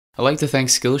I'd like to thank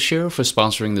Skillshare for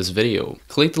sponsoring this video.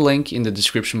 Click the link in the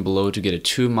description below to get a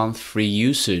 2-month free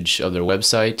usage of their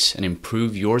website and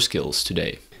improve your skills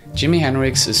today. Jimi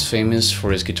Hendrix is famous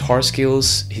for his guitar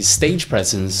skills, his stage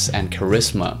presence, and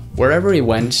charisma. Wherever he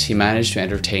went, he managed to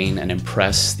entertain and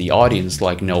impress the audience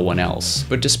like no one else.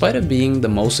 But despite of being the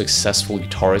most successful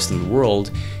guitarist in the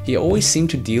world, he always seemed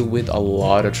to deal with a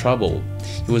lot of trouble.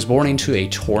 He was born into a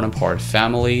torn-apart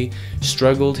family,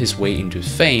 struggled his way into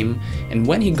fame, and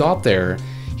when he got there,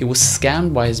 he was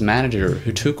scammed by his manager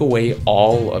who took away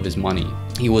all of his money.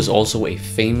 He was also a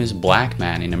famous black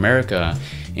man in America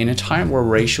in a time where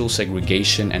racial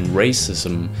segregation and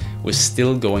racism was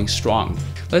still going strong.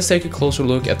 Let's take a closer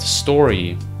look at the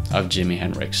story of Jimi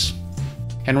Hendrix.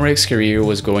 Hendrix's career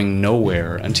was going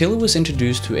nowhere until he was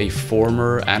introduced to a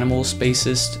former Animals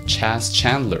bassist, Chas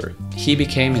Chandler. He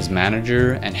became his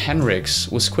manager, and Hendrix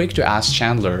was quick to ask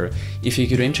Chandler if he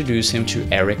could introduce him to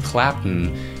Eric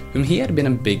Clapton, whom he had been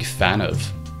a big fan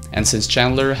of. And since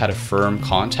Chandler had a firm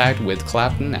contact with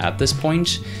Clapton at this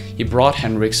point, he brought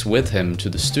Hendrix with him to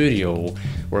the studio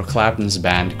where Clapton's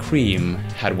band Cream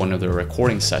had one of their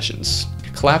recording sessions.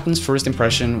 Clapton's first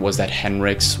impression was that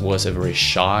Hendrix was a very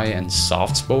shy and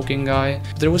soft-spoken guy,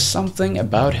 but there was something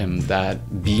about him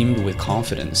that beamed with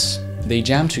confidence. They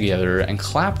jammed together and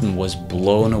Clapton was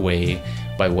blown away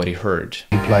by what he heard.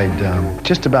 He played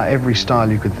just about every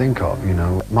style you could think of, you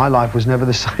know. My life was never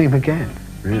the same again,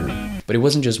 really. But it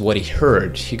wasn't just what he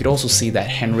heard, he could also see that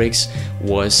Hendrix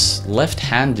was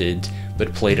left-handed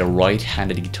but played a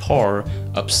right-handed guitar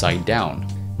upside down.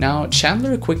 Now,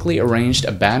 Chandler quickly arranged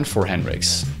a band for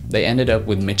Hendrix. They ended up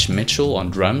with Mitch Mitchell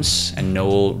on drums and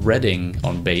Noel Redding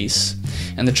on bass,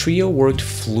 and the trio worked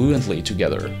fluently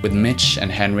together, with Mitch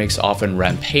and Hendrix often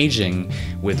rampaging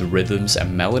with rhythms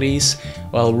and melodies,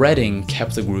 while Redding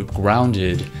kept the group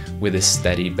grounded with his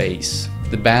steady bass.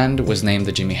 The band was named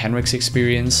the Jimi Hendrix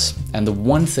Experience, and the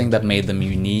one thing that made them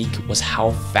unique was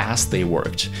how fast they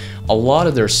worked. A lot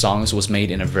of their songs was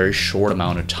made in a very short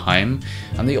amount of time,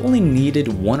 and they only needed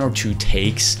 1 or 2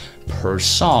 takes per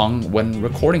song when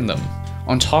recording them.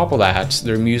 On top of that,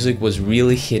 their music was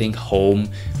really hitting home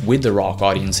with the rock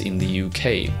audience in the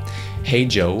UK. Hey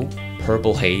Joe,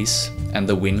 Purple Haze, and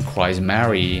The Wind Cries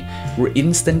Mary were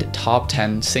instant top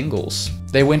 10 singles.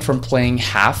 They went from playing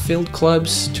half-filled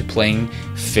clubs to playing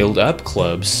filled-up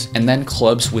clubs, and then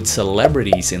clubs with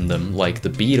celebrities in them like the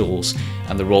Beatles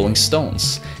and the Rolling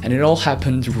Stones. And it all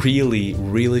happened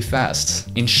really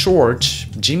fast. In short,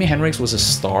 Jimi Hendrix was a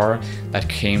star that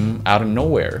came out of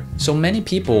nowhere. So many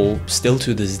people, still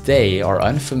to this day, are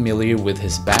unfamiliar with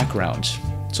his background.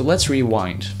 So let's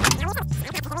rewind.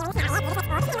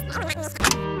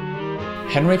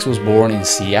 Hendrix was born in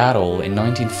Seattle in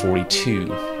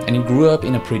 1942, and he grew up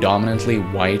in a predominantly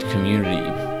white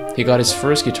community. He got his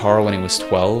first guitar when he was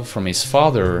 12 from his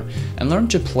father and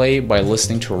learned to play by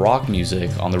listening to rock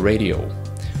music on the radio.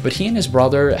 But he and his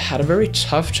brother had a very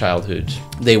tough childhood.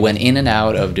 They went in and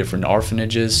out of different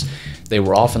orphanages, they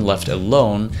were often left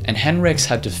alone, and Hendrix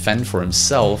had to fend for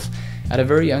himself at a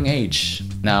very young age.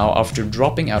 Now, after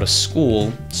dropping out of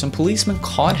school, some policemen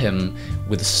caught him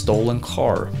with a stolen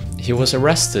car. He was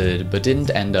arrested but didn't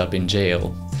end up in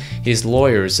jail. His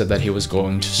lawyer said that he was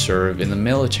going to serve in the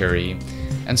military,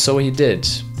 and so he did.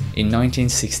 In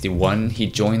 1961, he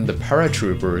joined the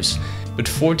paratroopers, but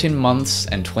 14 months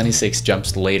and 26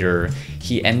 jumps later,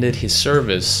 he ended his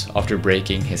service after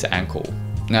breaking his ankle.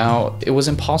 Now, it was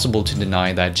impossible to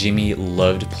deny that Jimi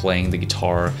loved playing the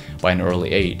guitar by an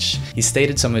early age. He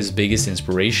stated some of his biggest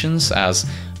inspirations as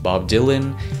Bob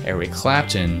Dylan, Eric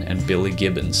Clapton, and Billy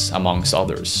Gibbons, amongst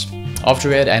others. After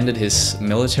he had ended his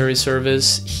military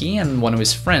service, he and one of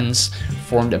his friends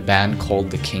formed a band called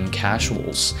the King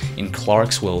Casuals in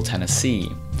Clarksville,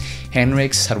 Tennessee.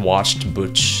 Hendrix had watched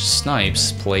Butch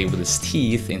Snipes play with his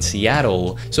teeth in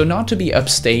Seattle, so not to be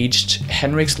upstaged,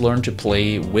 Hendrix learned to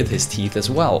play with his teeth as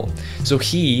well. So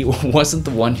he wasn't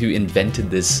the one who invented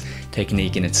this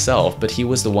technique in itself, but he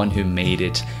was the one who made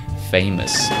it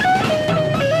famous.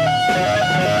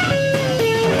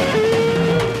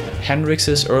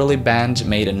 Hendrix's early band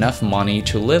made enough money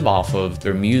to live off of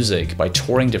their music by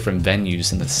touring different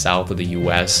venues in the south of the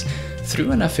US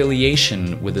through an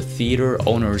affiliation with the Theater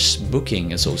Owners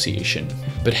Booking Association.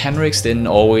 But Hendrix didn't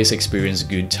always experience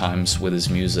good times with his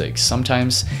music.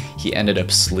 Sometimes he ended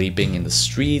up sleeping in the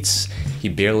streets, he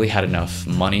barely had enough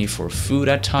money for food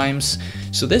at times,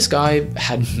 so this guy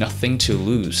had nothing to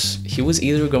lose. He was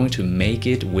either going to make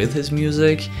it with his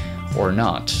music or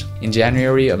not. In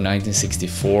January of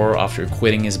 1964, after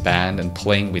quitting his band and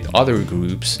playing with other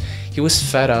groups, he was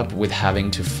fed up with having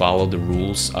to follow the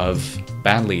rules of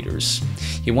band leaders.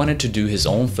 He wanted to do his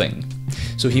own thing.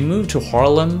 So he moved to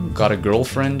Harlem, got a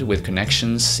girlfriend with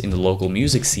connections in the local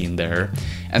music scene there,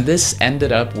 and this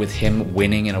ended up with him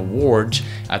winning an award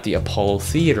at the Apollo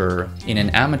Theater in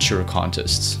an amateur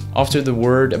contest. After the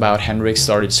word about Hendrix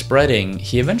started spreading,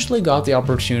 he eventually got the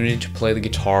opportunity to play the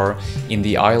guitar in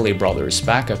the Isley Brothers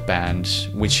backup band,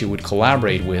 which he would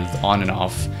collaborate with on and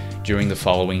off during the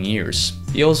following years.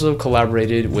 He also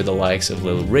collaborated with the likes of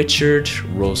Little Richard,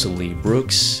 Rosalie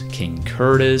Brooks, King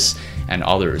Curtis, and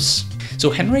others. So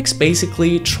Hendrix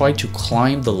basically tried to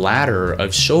climb the ladder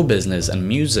of show business and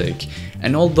music,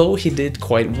 and although he did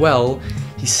quite well,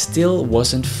 he still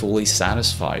wasn't fully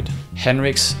satisfied.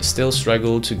 Hendrix still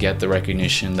struggled to get the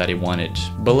recognition that he wanted,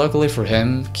 but luckily for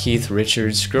him, Keith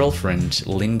Richards' girlfriend,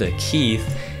 Linda Keith,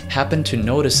 happened to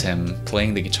notice him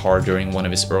playing the guitar during one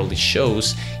of his early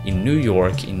shows in New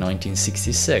York in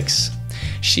 1966.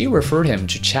 She referred him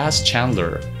to Chas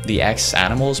Chandler, the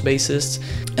ex-Animals bassist,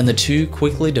 and the two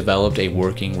quickly developed a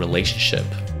working relationship.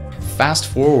 Fast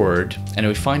forward, and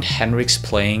we find Hendrix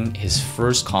playing his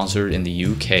first concert in the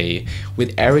UK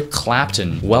with Eric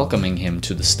Clapton welcoming him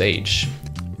to the stage.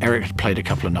 Eric played a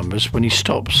couple of numbers when he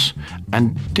stops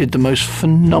and did the most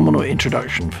phenomenal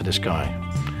introduction for this guy.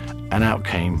 And out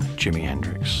came Jimi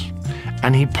Hendrix.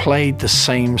 And he played the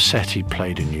same set he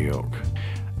played in New York.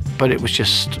 But it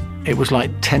was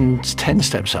like 10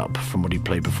 steps up from what he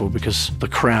played before because the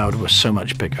crowd was so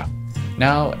much bigger.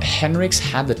 Now, Hendrix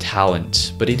had the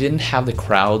talent, but he didn't have the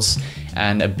crowds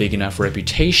and a big enough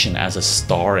reputation as a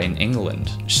star in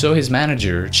England. So his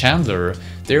manager, Chandler,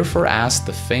 therefore asked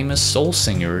the famous soul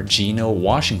singer Geno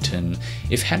Washington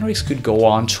if Hendrix could go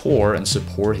on tour and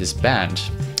support his band.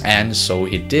 And so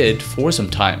he did for some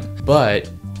time.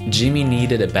 But Jimmy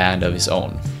needed a band of his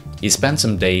own. He spent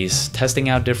some days testing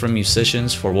out different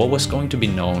musicians for what was going to be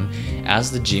known as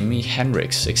the Jimi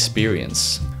Hendrix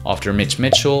Experience. After Mitch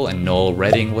Mitchell and Noel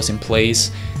Redding was in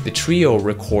place, the trio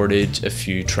recorded a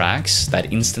few tracks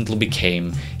that instantly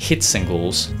became hit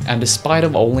singles, and despite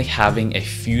of only having a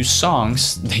few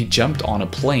songs, they jumped on a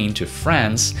plane to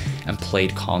France and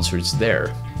played concerts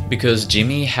there. Because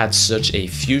Jimmy had such a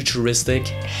futuristic,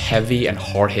 heavy and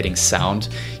hard-hitting sound,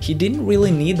 he didn't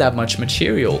really need that much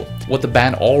material. What the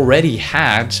band already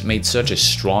had made such a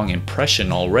strong impression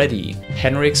already.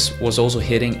 Hendrix was also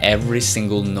hitting every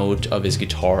single note of his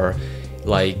guitar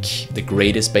like the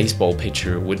greatest baseball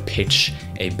pitcher would pitch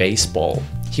a baseball.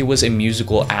 He was a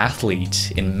musical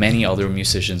athlete in many other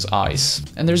musicians' eyes.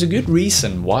 And there's a good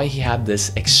reason why he had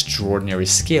this extraordinary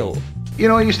skill. You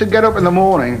know, he used to get up in the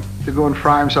morning to go and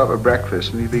fry himself a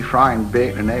breakfast, and he'd be frying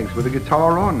bacon and eggs with the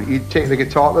guitar on. He'd take the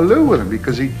guitar to the loo with him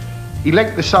because he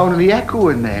liked the sound of the echo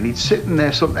in there, and he'd sit in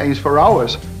there sometimes for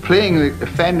hours playing the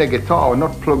Fender guitar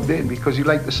not plugged in because he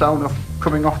liked the sound of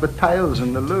coming off the tiles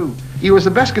in the loo. He was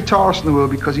the best guitarist in the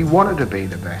world because he wanted to be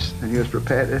the best, and he was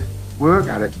prepared to work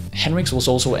at it. Hendrix was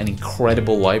also an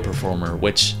incredible live performer,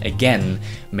 which again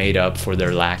made up for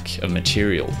their lack of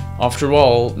material. After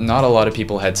all, not a lot of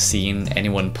people had seen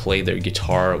anyone play their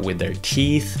guitar with their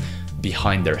teeth,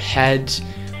 behind their head,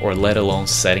 or let alone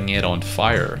setting it on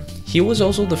fire. He was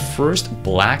also the first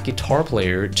black guitar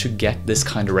player to get this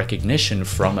kind of recognition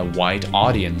from a white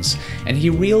audience, and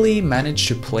he really managed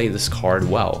to play this card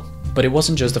well. But it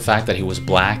wasn't just the fact that he was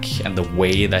black and the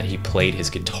way that he played his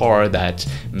guitar that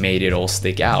made it all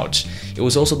stick out. It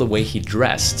was also the way he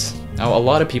dressed. Now, a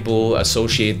lot of people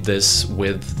associate this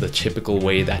with the typical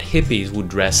way that hippies would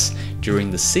dress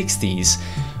during the 60s,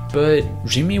 but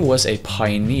Jimmy was a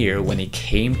pioneer when it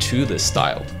came to this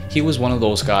style. He was one of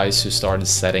those guys who started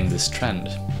setting this trend.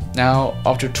 Now,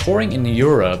 after touring in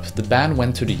Europe, the band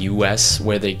went to the US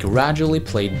where they gradually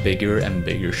played bigger and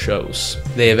bigger shows.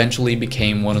 They eventually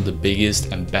became one of the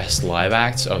biggest and best live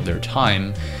acts of their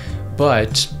time,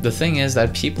 but the thing is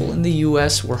that people in the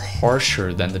US were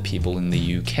harsher than the people in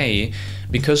the UK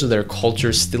because of their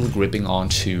culture still gripping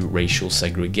onto racial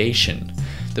segregation.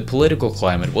 The political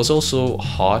climate was also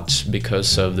hot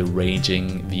because of the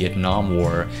raging Vietnam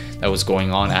War that was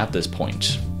going on at this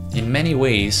point. In many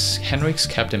ways, Hendrix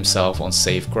kept himself on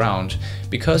safe ground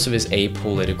because of his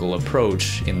apolitical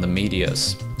approach in the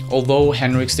medias. Although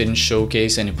Hendrix didn't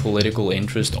showcase any political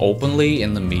interest openly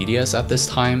in the medias at this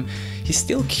time, he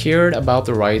still cared about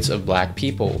the rights of black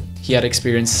people. He had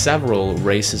experienced several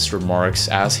racist remarks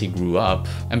as he grew up,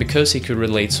 and because he could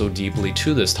relate so deeply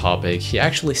to this topic, he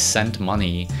actually sent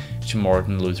money to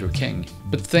Martin Luther King.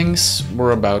 But things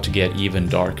were about to get even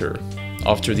darker.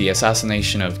 After the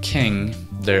assassination of King,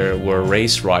 there were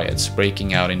race riots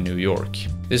breaking out in New York.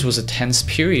 This was a tense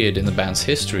period in the band's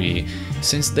history,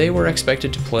 since they were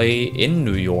expected to play in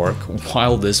New York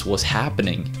while this was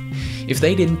happening. If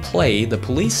they didn't play, the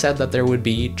police said that there would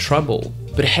be trouble.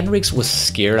 But Hendrix was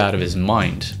scared out of his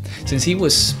mind. Since he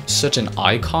was such an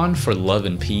icon for love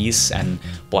and peace and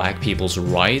black people's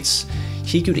rights,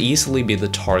 he could easily be the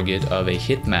target of a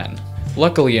hitman.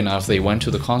 Luckily enough, they went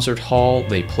to the concert hall,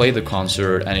 they played the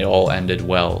concert, and it all ended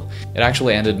well. It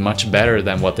actually ended much better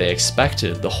than what they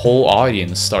expected. The whole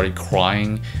audience started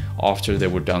crying after they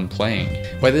were done playing.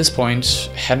 By this point,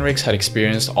 Hendrix had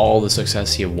experienced all the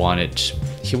success he wanted.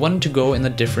 He wanted to go in a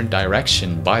different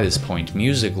direction by this point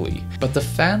musically, but the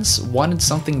fans wanted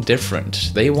something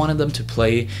different. They wanted them to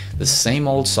play the same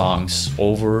old songs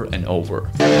over and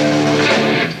over.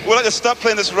 We'd like to stop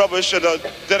playing this rubbish and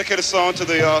dedicate a song to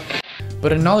the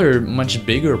But another much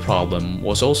bigger problem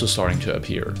was also starting to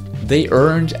appear. They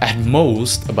earned at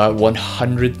most about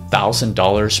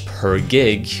 $100,000 per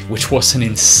gig, which was an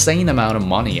insane amount of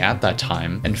money at that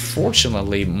time, and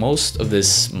fortunately most of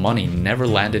this money never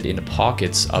landed in the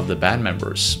pockets of the band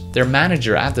members. Their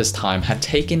manager at this time had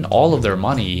taken all of their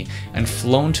money and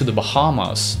flown to the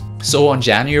Bahamas. So on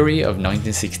January of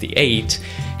 1968,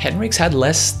 Hendrix had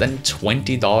less than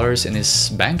 $20 in his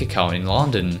bank account in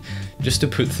London, just to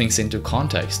put things into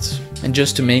context. And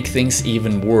just to make things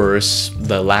even worse,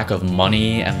 the lack of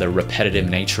money and the repetitive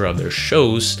nature of their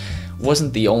shows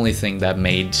wasn't the only thing that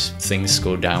made things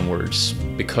go downwards.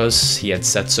 Because he had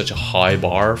set such a high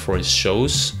bar for his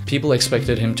shows, people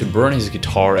expected him to burn his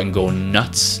guitar and go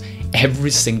nuts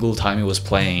every single time he was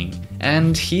playing.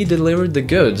 And he delivered the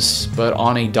goods, but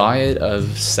on a diet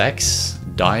of sex,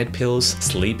 diet pills,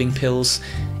 sleeping pills,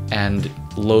 and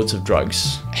loads of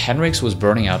drugs. Hendrix was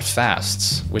burning out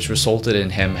fast, which resulted in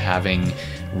him having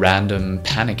random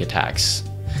panic attacks.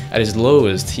 At his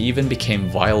lowest, he even became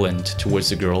violent towards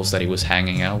the girls that he was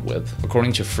hanging out with.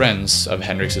 According to friends of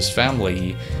Hendrix's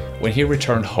family, when he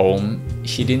returned home,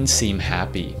 he didn't seem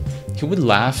happy. He would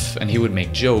laugh and he would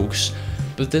make jokes,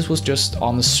 but this was just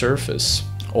on the surface.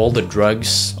 All the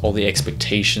drugs, all the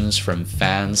expectations from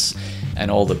fans, and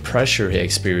all the pressure he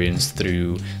experienced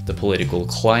through the political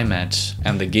climate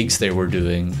and the gigs they were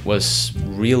doing was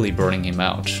really burning him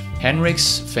out.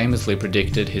 Hendrix famously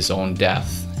predicted his own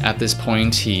death. At this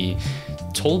point, he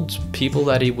told people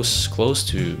that he was close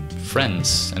to,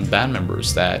 friends and band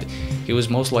members, that he was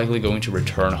most likely going to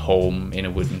return home in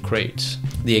a wooden crate.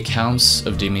 The accounts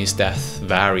of Jimi's death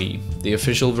vary. The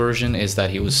official version is that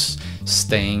he was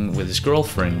staying with his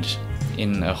girlfriend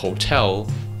in a hotel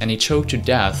and he choked to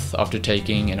death after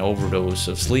taking an overdose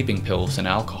of sleeping pills and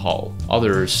alcohol.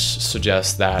 Others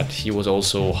suggest that he was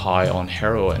also high on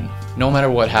heroin. No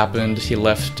matter what happened, he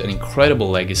left an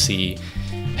incredible legacy.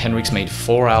 Hendrix made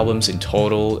 4 albums in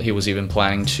total. He was even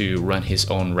planning to run his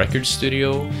own record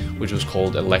studio, which was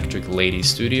called Electric Lady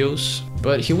Studios.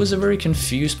 But he was a very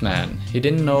confused man. He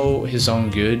didn't know his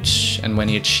own good, and when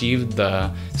he achieved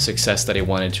the success that he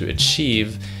wanted to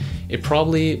achieve, it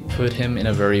probably put him in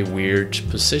a very weird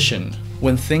position.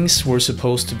 When things were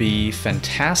supposed to be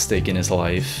fantastic in his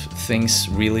life, things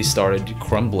really started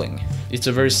crumbling. It's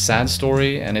a very sad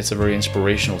story, and it's a very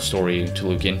inspirational story to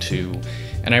look into.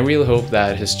 And I really hope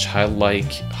that his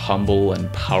childlike, humble,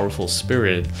 and powerful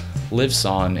spirit lives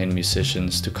on in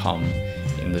musicians to come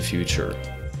in the future.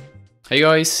 Hey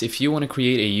guys, if you want to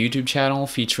create a YouTube channel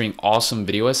featuring awesome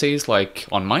video essays like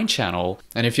on my channel,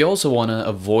 and if you also want to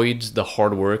avoid the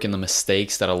hard work and the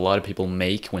mistakes that a lot of people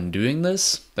make when doing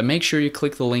this, then make sure you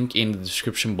click the link in the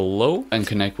description below and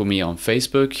connect with me on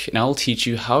Facebook, and I'll teach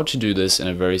you how to do this in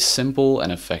a very simple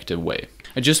and effective way.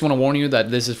 I just want to warn you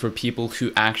that this is for people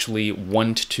who actually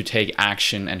want to take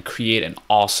action and create an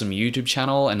awesome YouTube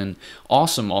channel and an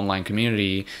awesome online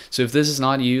community. So if this is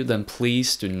not you, then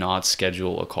please do not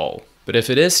schedule a call. But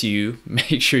if it is you,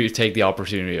 make sure you take the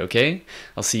opportunity, okay?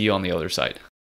 I'll see you on the other side.